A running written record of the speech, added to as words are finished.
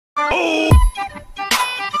Oh!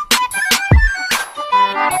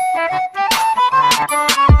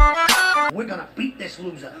 We're gonna beat this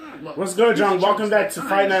loser. Look, what's good, John? Welcome back to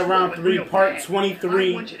Fight Night Round 3, Part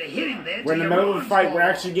 23. We're in the middle of the fight. We're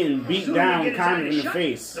actually getting beat down kind of in the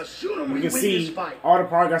face. You can see all the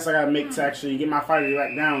progress I gotta make to actually get my fighter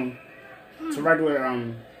back down to regular,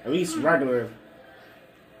 at least regular.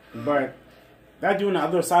 But that dude on the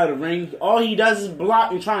other side of the ring, all he does is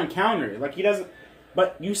block and try and counter. Like, he doesn't.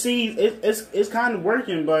 But you see, it's kind of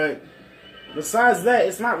working, but besides that,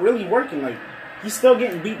 it's not really working. Like, he's still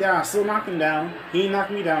getting beat down. I still knock him down. He ain't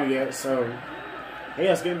knocked me down yet, so hey,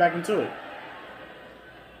 let's get back into it.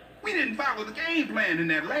 We didn't follow the game plan in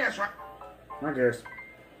that last round. I guess.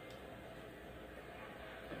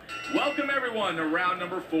 Welcome everyone to round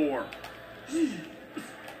number 4.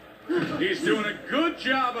 He's doing a good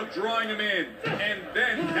job of drawing him in and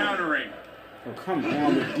then countering. Oh, come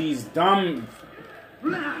on with these dumb.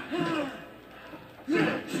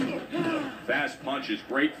 Fast punches,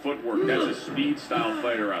 great footwork. That's a speed style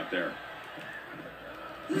fighter out there.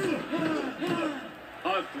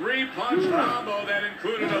 A 3-punch combo that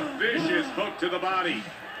included a vicious hook to the body.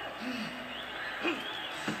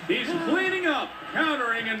 He's cleaning up,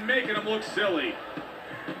 countering, and making him look silly.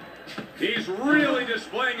 He's really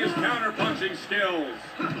displaying his counter-punching skills.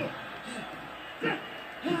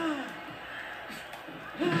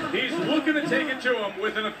 He's looking to take it to him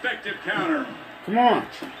with an effective counter. Come on.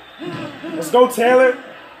 Let's go, Taylor.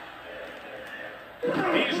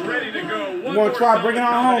 He's ready to go. We're going to try. Bring it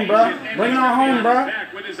on home, bro. Bring it on home, bro.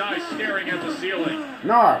 Back with his eyes staring at the ceiling.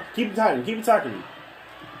 Nah, keep it tight. Keep it tight.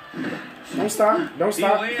 Don't stop. Don't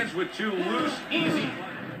stop. He lands with 2 loose, easy.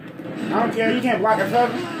 I don't care. You can't block a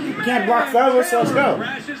feather. You can't block feathers, so let's go.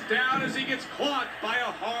 Crashes down as he gets caught by a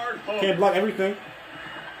hard hook. Can't block everything.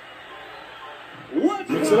 Let's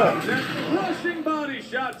mix it up. That crushing body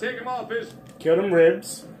shot take him off his. Kill them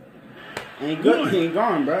ribs. Ain't good. He ain't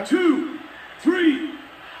gone, bro. 2, 3,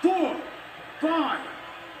 4, 5,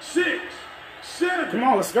 6, 7. Come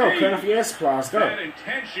on, let's go. Cut off your air supply. Let's go. That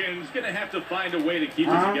intention's gonna have to find a way to keep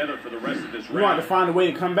it together for the rest of this round. We want to find a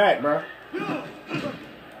way to come back, bro.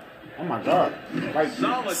 Oh my God! Like,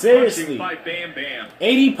 solid seriously, by Bam Bam.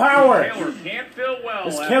 80 power. Taylor can't feel well.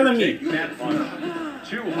 It's killing me. That punch.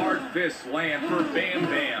 2 hard fists land for Bam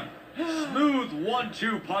Bam. Smooth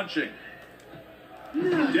 1-2 punching.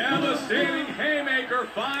 Devastating haymaker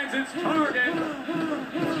finds its target.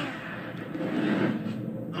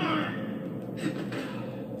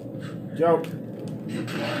 Yo,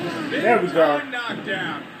 there we go.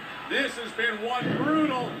 Knockdown. This has been one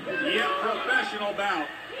brutal yet professional bout.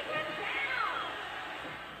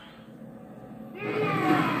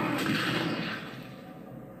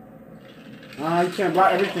 You can't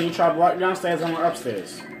block everything. You try to block downstairs, I'm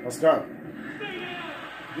upstairs. Let's go.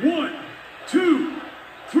 1, 2,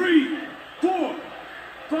 3, 4,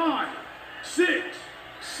 5, 6,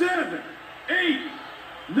 7, 8,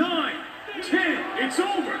 9, 10. It's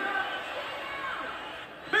over.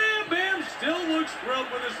 Bam Bam still looks thrilled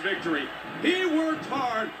with his victory. He worked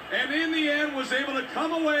hard and in the end was able to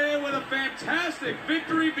come away with a fantastic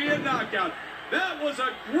victory via knockout. That was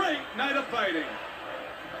a great night of fighting.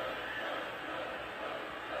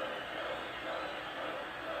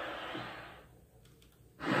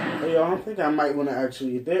 Hey, yo, I don't think I might want to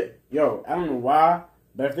actually eat that. Yo, I don't know why,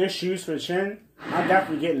 but if there's shoes for the chin, I'm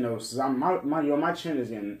definitely getting those. Cause my chin is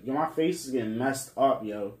getting, my face is getting messed up,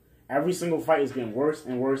 yo. Every single fight is getting worse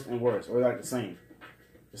and worse and worse, or like the same.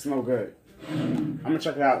 It's no good. I'm gonna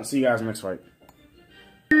check it out and see you guys next fight.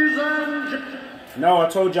 No, I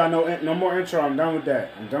told y'all no more intro. I'm done with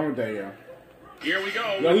that. I'm done with that, yo. Here we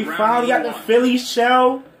go. Yo, we finally got the Philly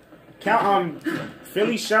shell.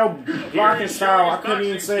 Philly shell blocking style. I couldn't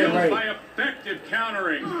even say it right. By effective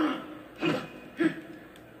countering.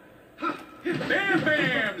 Bam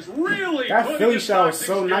Bam's really that Philly shell is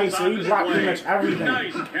so nice. So he blocked pretty much everything.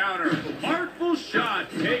 Nice counter. Artful shot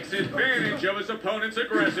takes advantage of his opponent's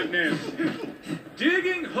aggressiveness.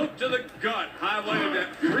 Digging hook to the gut highlighted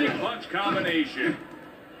that 3-punch combination.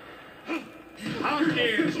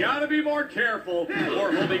 Hopkins got to be more careful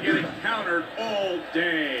or he'll be getting countered all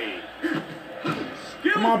day.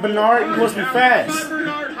 Come on, Bernard. You're supposed to be fast.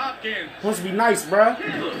 Bernard Hopkins. Supposed to be nice,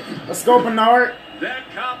 bruh. Let's go, Bernard.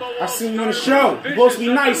 I seen you in the show. You're supposed to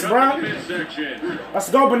be nice, bruh. Let's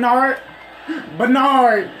go, Bernard.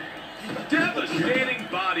 Bernard. Devastating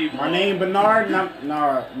body blow. My name Bernard? No,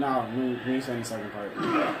 we ain't saying the second part.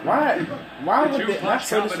 Why would they? That's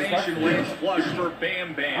so disrespectful. Flush for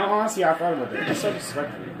Bam Bam. Honestly, I thought about that. That's so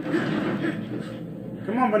disrespectful.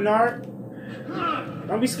 Come on, Bernard.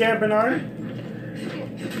 Don't be scared, Bernard.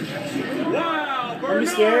 Wow, Don't be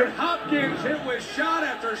scared. Hopkins hit with shot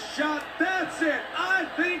after shot. That's it. I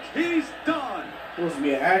think he's done. Supposed to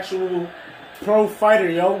be an actual pro fighter,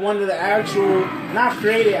 yo. One of the actual, not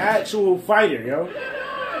created, actual fighter, yo.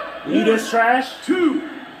 You this trash? 2,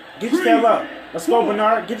 Get your tail up. Let's go,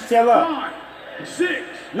 Bernard. Get your tail up. 5, 6.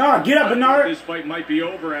 No, get up, Bernard. This fight might be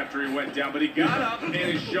over after he went down, but he got up and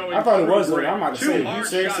is showing. I thought it was true over. I'm about to grit. say, Two you hard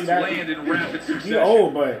seriously shots that- land in rapid succession. You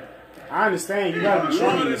old, but I understand. You gotta be What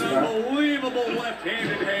training an this, bro. unbelievable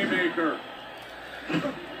left-handed haymaker.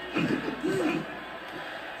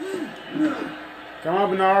 Come on,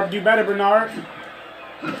 Bernard. Do better, Bernard.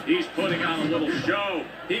 He's putting on a little show.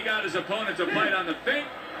 He got his opponent to fight on the feint,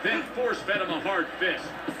 then force-fed him a hard fist.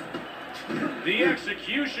 The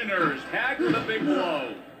executioners tagged with a big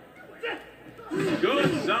blow.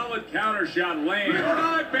 Good, solid counter shot lands.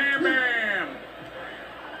 Right, Bam Bam.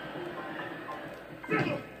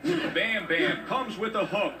 Bam Bam comes with a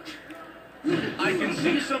hook. I can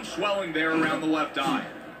see some swelling there around the left eye.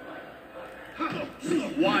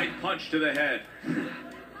 Wide punch to the head.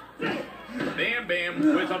 Bam Bam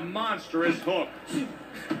with a monstrous hook.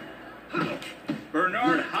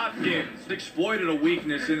 Bernard Hopkins exploited a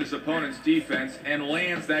weakness in his opponent's defense and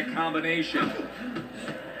lands that combination.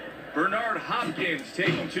 Bernard Hopkins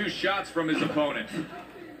taking 2 shots from his opponent.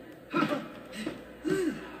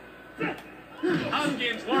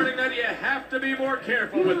 Hopkins learning that you have to be more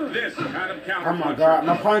careful with this kind of counter. Oh my God,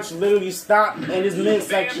 my punch literally stopped in his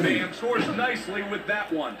midsection. Bam Bam scores nicely with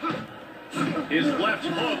that one. His left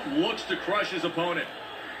hook looks to crush his opponent.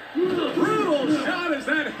 Brutal shot as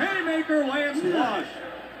that haymaker lands flush.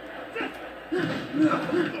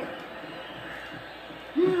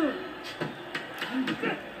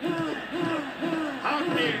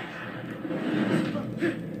 Hopkins.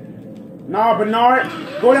 Nah, Bernard.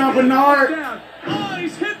 Go down, Bernard. Down. Oh,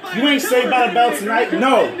 he's hit by You ain't saved by the bell tonight.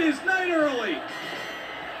 No. End his night early.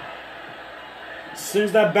 As soon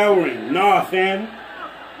as that bell ring. Nah, fam.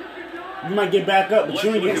 You might get back up, but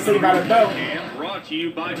you ain't getting saved by the bell. And brought to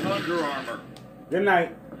you by Under Armour. Good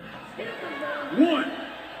night. 1,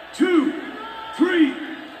 2, 3,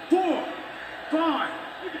 4, 5,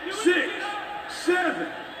 6, 7,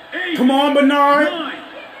 8. Come on, Bernard. 9,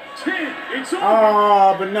 10. It's over.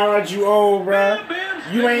 Oh, Bernard, you old,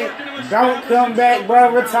 bruh. You ain't. Don't come back,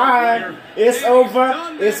 bro. Retire. It's over.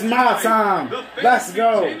 It's my time. Let's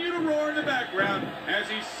go.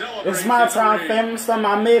 It's my time, fam. I'm still in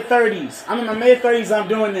my mid-30s. I'm in my mid-30s. I'm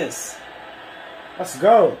doing this. Let's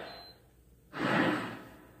go.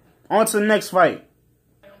 On to the next fight.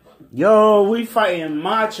 Yo, we fighting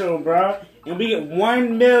Macho, bro. And we get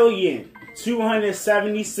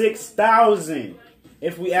 1,276,000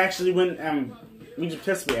 if we actually win. We just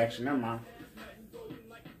participate, actually. Never mind.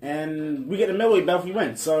 And we get the middleweight belt if we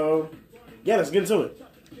win. So, yeah, let's get into it.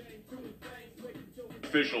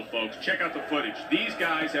 Official, folks. Check out the footage. These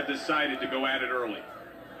guys have decided to go at it early.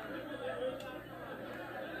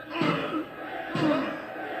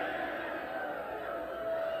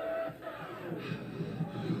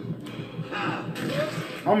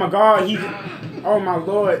 Oh my God, oh my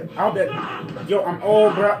Lord. I'll bet. Yo, I'm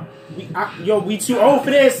old, bro. We too old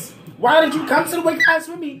for this. Why did you come to the weight class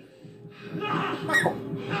with me?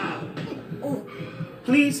 Oh,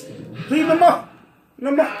 please, no more.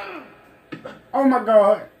 No more. Oh my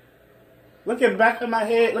God. Look at the back of my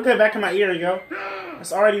head. Look at the back of my ear, yo.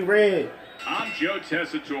 It's already red. I'm Joe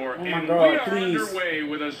Tessitore, oh my and God, we are please. underway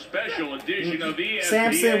with a special edition of ESPN.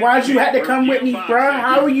 Samson, why'd you have to come with me, bro?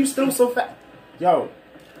 How are you still so fat? Yo.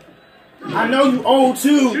 I know you old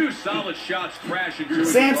too. 2 solid shots crash into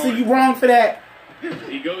his Samson, opponent. you wrong for that.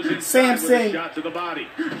 He goes inside Samson. with a shot to the body.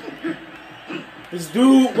 This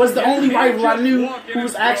dude was the only rival I knew who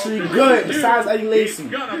was actually good besides Eddie Lacy.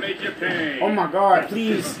 He's gonna make you pay. Oh my God,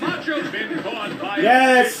 please. Macho's been caught by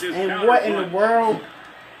Yes, a vicious and what in the counterpunch. world?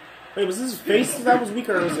 Wait, was his face that was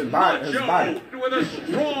weaker or was it his body? Macho with a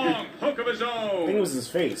strong hook of his I think it own. was his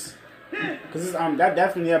face. Because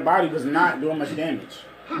that body was not doing much damage.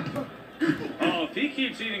 Oh, if he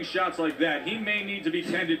keeps eating shots like that, he may need to be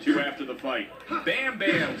tended to after the fight. Bam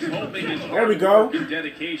Bam's hoping his There we hard go. work and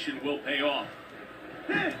dedication will pay off.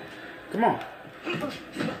 Come on.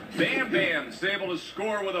 Bam Bam's able to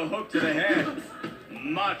score with a hook to the head.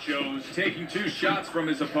 Macho's taking 2 shots from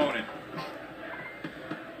his opponent.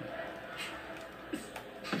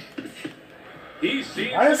 He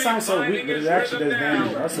seems Why to does be it sound so weak, finding but his it actually does rhythm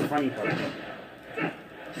damage? now. That's the funny part.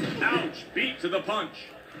 Ouch, beat to the punch.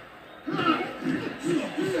 The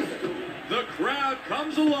crowd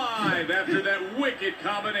comes alive after that wicked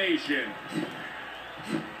combination.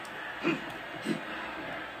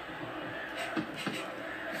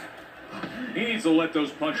 He needs needs to let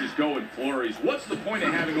those punches go in flurries. What's the point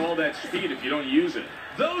of having all that speed if you don't use it?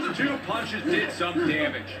 Those two punches did some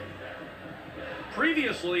damage.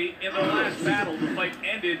 Previously, in the last battle, the fight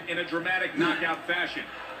ended in a dramatic knockout fashion.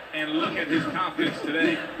 And look at his confidence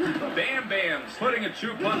today. Bam Bam's putting a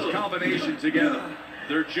two-punch combination together.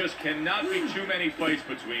 There just cannot be too many fights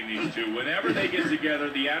between these two. Whenever they get together,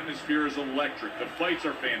 the atmosphere is electric. The fights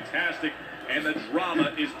are fantastic, and the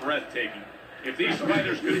drama is breathtaking. If these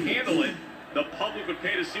fighters could handle it, the public would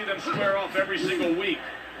pay to see them square off every single week.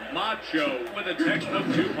 Macho with a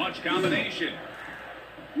textbook two-punch combination.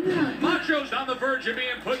 Macho's on the verge of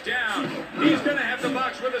being put down. He's going to have to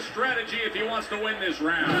box with a strategy if he wants to win this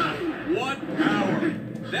round. What power.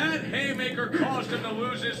 That haymaker caused him to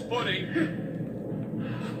lose his footing.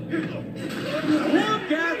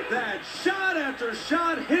 Look at that. Shot after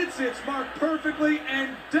shot hits its mark perfectly,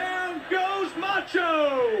 and down goes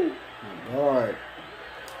Macho. Lord.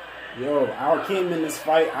 Yo, I came in this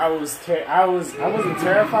fight. I wasn't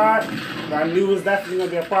terrified, but I knew it was definitely going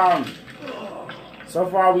to be a problem. So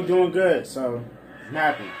far, we doing good, so I'm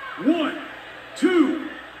happy. 1, 2,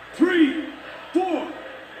 3, 4,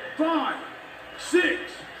 5,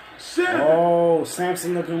 6, 7. Oh,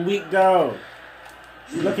 Samson looking weak though.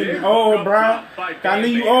 Looking old, bro. I know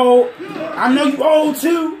you old. I know you old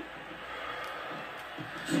too.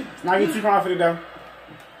 Not get too confident though.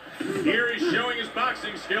 Here he's showing his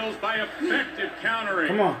boxing skills by effective countering.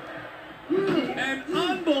 Come on. An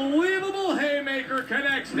unbelievable haymaker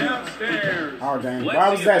connects downstairs. Oh, damn. Why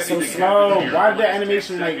was that so slow? Why did the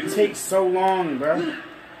animation take so long, bro?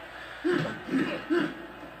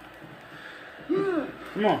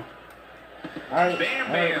 Come on. Bam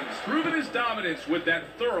Bam's proven his dominance with that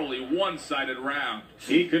thoroughly one-sided round.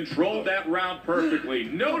 He controlled that round perfectly.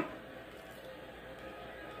 No.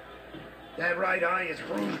 That right eye is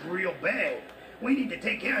bruised real bad. We need to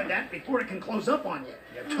take care of that before it can close up on you.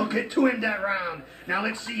 You took it to him that round. Now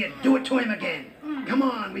let's see you do it to him again. Come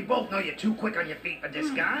on, we both know you're too quick on your feet, but this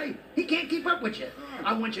guy, he can't keep up with you.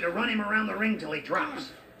 I want you to run him around the ring till he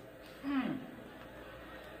drops.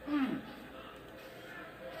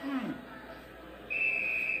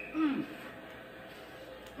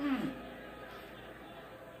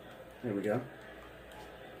 Here we go.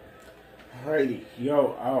 Alrighty.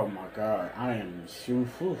 Yo, oh my god. I am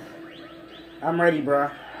I'm ready, bro.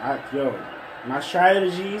 My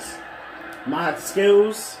strategies, my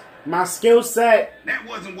skills, my skill set. That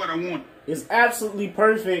wasn't what I wanted. Is absolutely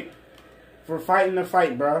perfect for fighting the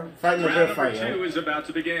fight, bro. Fighting a good fight, Round number 2 is about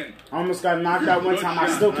to begin. I almost got knocked out one time. I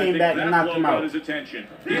still came back and knocked him out. His attention.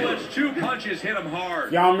 He lets two punches hit him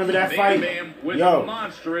hard. Y'all remember that fight? Yo,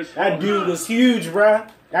 that dude was huge, bro.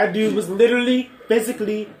 That dude was literally,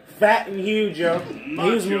 physically fat and huge, yo. He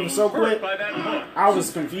was moving so quick. I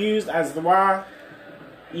was confused as to why.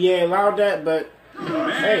 Yeah, allowed that, but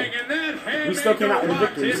hey, we still came out with a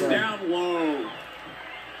victory. So. Down low.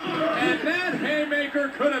 And that haymaker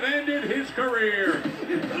could have ended his career.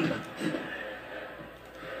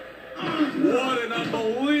 What an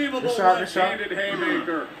unbelievable left-handed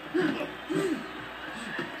haymaker.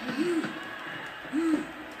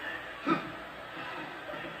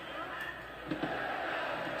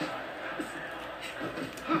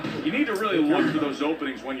 You need to really look for those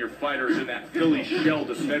openings when your fighter's in that Philly shell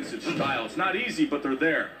defensive style. It's not easy, but they're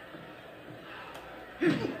there.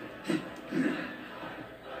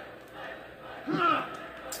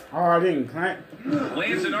 Oh, I didn't clank.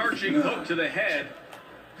 Lands an arching hook to the head.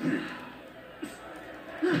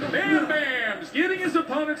 Bam Bam's getting his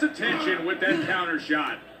opponent's attention with that counter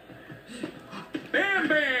shot. Bam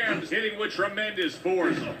Bam's hitting with tremendous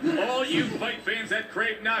force. All you fight fans that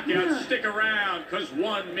crave knockouts, stick around, because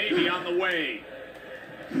one may be on the way.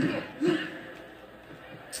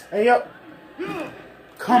 Hey, yo.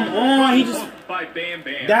 Come on, he just... By Bam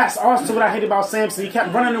Bam. That's also what I hate about Samson. He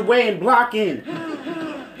kept running away and blocking.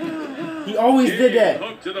 He always did that.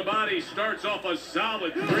 Hook to the body starts off a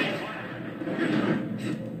solid 3.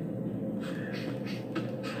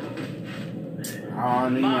 Oh,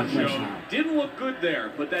 Macho didn't look good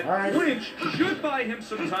there, but that clinch should buy him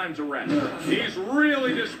some time to rest. He's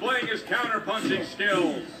really displaying his counter-punching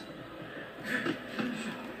skills.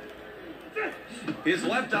 His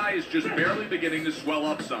left eye is just barely beginning to swell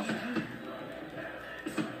up some.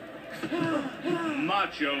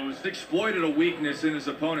 Macho's exploited a weakness in his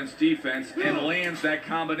opponent's defense and lands that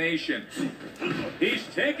combination. He's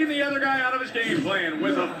taking the other guy out of his game plan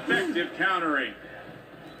with effective countering.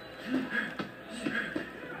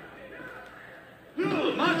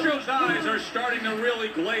 Macho's eyes are starting to really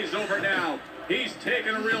glaze over now. He's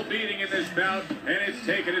taken a real beating in this bout, and it's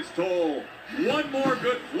taken its toll. One more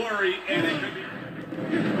good flurry, and it could be...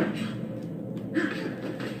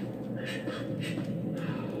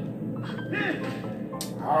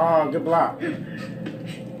 Oh, good block.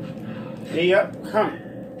 Yeah, yep, come on.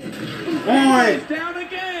 He's down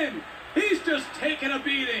again. He's just taking a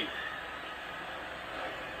beating.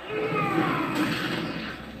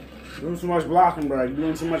 Doing too much blocking, bro. You're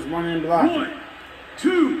doing too much running and blocking. 1,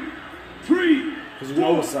 2, 3, Because you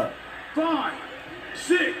know what's up. 5,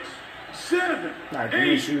 6, 7, Like, green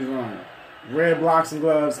 8. shoes on. Red blocks and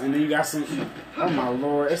gloves, and then you got some. Oh my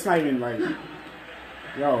lord, it's not even like.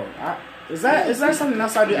 Yo, is that something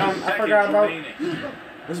else I forgot about?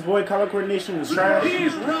 This boy color coordination was trash.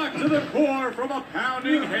 He's rocked to the core from a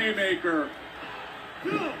pounding haymaker.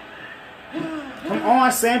 Come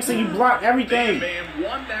on, Samson, you blocked everything. Bam Bam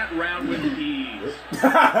won that round with ease.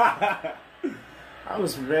 I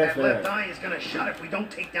was prepared That for left that. eye is gonna shut if we don't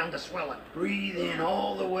take down the swelling. Breathe in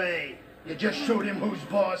all the way. You just showed him who's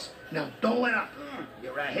boss. Now don't let up.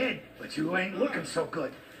 You're ahead, but you ain't looking so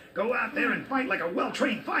good. Go out there and fight like a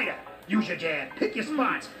well-trained fighter. Use your jab, pick your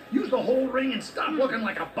spots, use the whole ring, and stop looking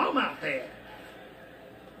like a bum out there.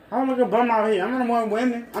 I don't look a bum out here. I'm the one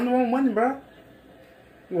winning. I'm the one winning, bro.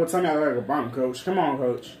 You gonna tell me I look like a bum, coach? Come on,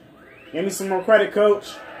 coach. Give me some more credit,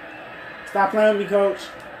 coach. Stop playing with me, coach.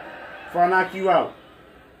 Before I knock you out.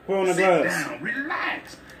 Put on the Sit gloves. down,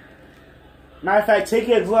 relax. Matter of fact, take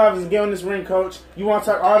your gloves and get on this ring, coach. You want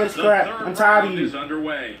to talk all this crap? I'm tired of Is you.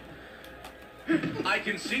 underway. I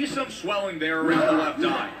can see some swelling there around the left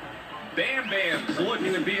eye. Bam Bam's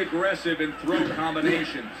looking to be aggressive in throw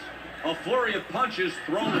combinations. A flurry of punches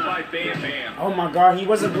thrown by Bam Bam. Oh my God, he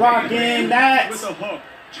wasn't blocking that. With a hook.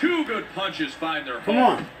 Two good punches find their Come home.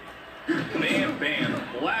 on. Bam Bam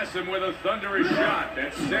blasts him with a thunderous shot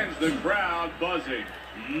that sends the crowd buzzing.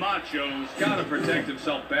 Macho's got to protect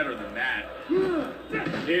himself better than that.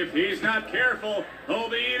 If he's not careful, he'll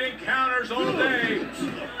be eating counters all day.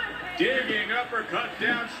 Digging uppercut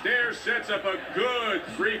downstairs sets up a good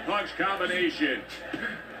three-punch combination.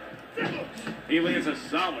 He lands a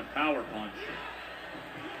solid power punch.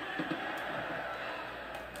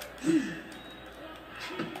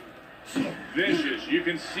 Vicious. You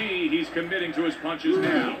can see he's committing to his punches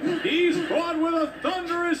now. He's caught with a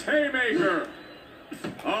thunderous haymaker.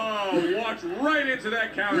 Oh, walks right into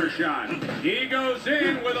that counter shot. He goes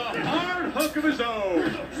in with a hard hook of his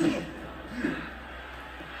own.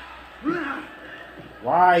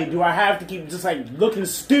 Why do I have to keep just like looking Getting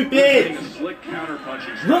stupid? a slick counter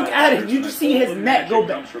punching Look shot. at it. You just see his neck go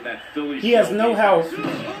back. Comes from that Philly He has no health.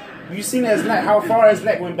 You seen his neck? How far his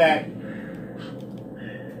neck went back?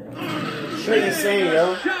 Straight insane,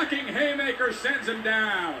 yo. Shocking haymaker sends him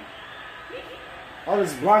down. All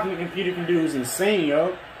this blocking the computer can do is insane,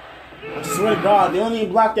 yo. I swear to God, they only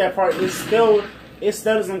even block that part. It still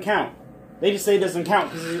doesn't count. They just say it doesn't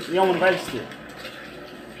count because you don't want to register.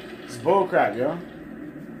 It's bullcrap, yo.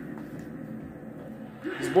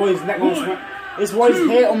 This boy's neck almost, his boy's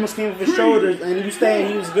head almost came off his shoulders, and you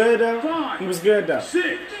saying he was good though? He was good though.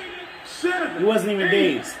 6, 7. He wasn't even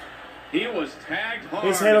dazed. He was tagged hard.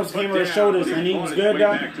 His head almost came off his shoulders, and he was good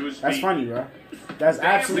though. That's funny, bro. That's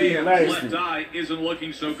absolutely hilarious. Bam Bam's left eye isn't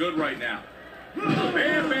looking so good right now.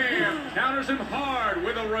 Bam Bam counters him hard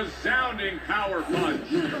with a resounding power punch.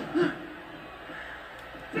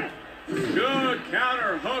 Good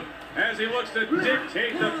counter hook as he looks to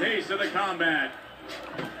dictate the pace of the combat.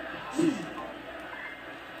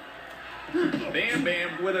 Bam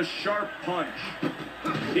Bam with a sharp punch.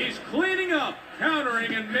 He's cleaning up,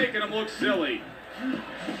 countering, and making him look silly.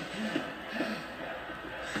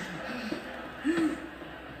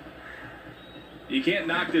 You can't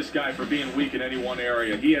knock this guy for being weak in any one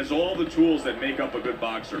area. He has all the tools that make up a good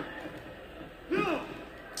boxer. Oh,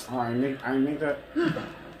 I didn't make that.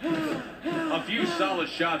 A few solid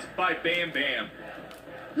shots by Bam Bam.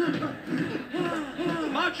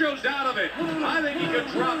 Macho's out of it. I think he could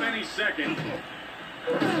drop any second.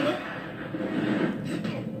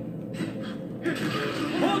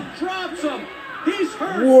 Hook drops him. He's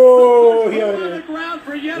hurt. Whoa! He's Yo, on the ground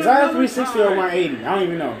for yet is that a another 360 or time. 180? I don't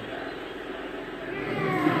even know.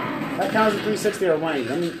 That counts as 360 or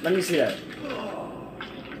 180. Let me see that.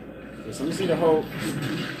 Okay, so let me see the whole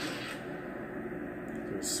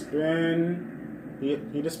spin.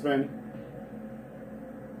 He just spin.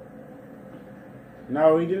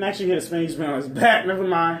 No, he didn't actually hit a spin. He spin on his back. Never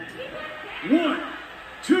mind. 1,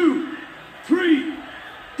 2, 3,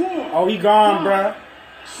 4. Oh, he gone, bruh.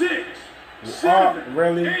 6, 7,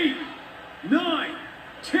 really? 8, 9,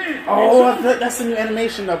 10. Oh, I thought that's a new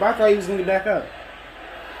animation though. But I thought he was gonna get back up.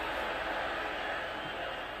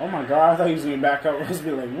 Oh my God, I thought he was gonna get back up. I was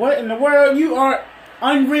be like, what in the world? You are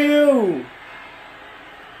unreal.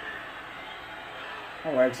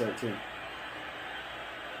 I like that too.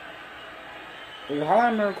 Hey, how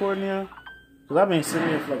am I recording now? Cause I've been sitting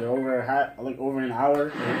here for like over an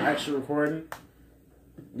hour actually recording.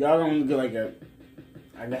 Y'all gonna get like a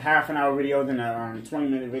half an hour video than a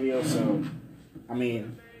 20-minute video. So I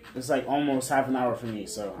mean, it's like almost half an hour for me.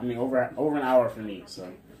 So I mean, over an hour for me. So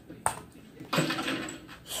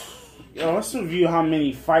yo, let's review how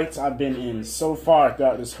many fights I've been in so far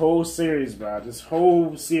throughout this whole series, bro. This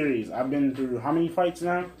whole series, I've been through how many fights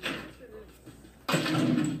now?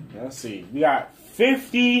 Let's see. We got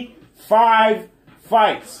 55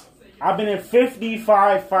 fights. I've been in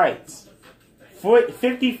 55 fights.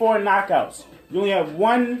 54 knockouts. You only have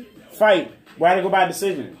one fight where I had to go by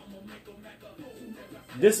decision.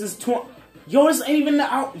 This is yo, this ain't even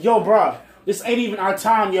yo, bro. This ain't even our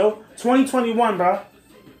time, yo. 2021, bro.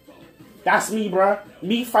 That's me, bro.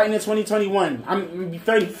 Me fighting in 2021. I'm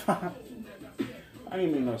 35. I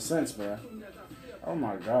didn't make no sense, bro. Oh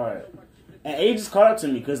my god. And age is caught up to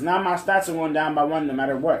me because now my stats are going down by 1 no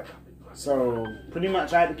matter what. So pretty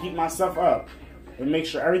much I had to keep myself up and make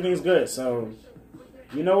sure everything's good. So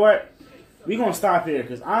you know what? We gonna stop here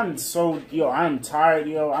because I'm tired,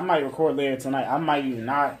 yo. I might record later tonight. I might even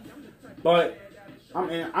not. But I'm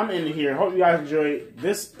in here. Hope you guys enjoyed.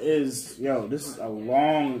 This is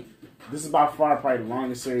by far probably the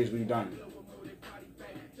longest series we've done.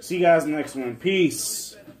 See you guys in the next one.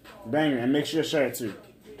 Peace. Banger. And make sure to share it too.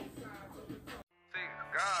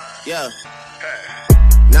 Yeah.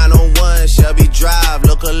 901 Shelby Drive.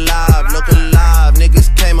 Look alive.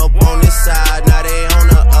 Niggas came up on this side. Now they on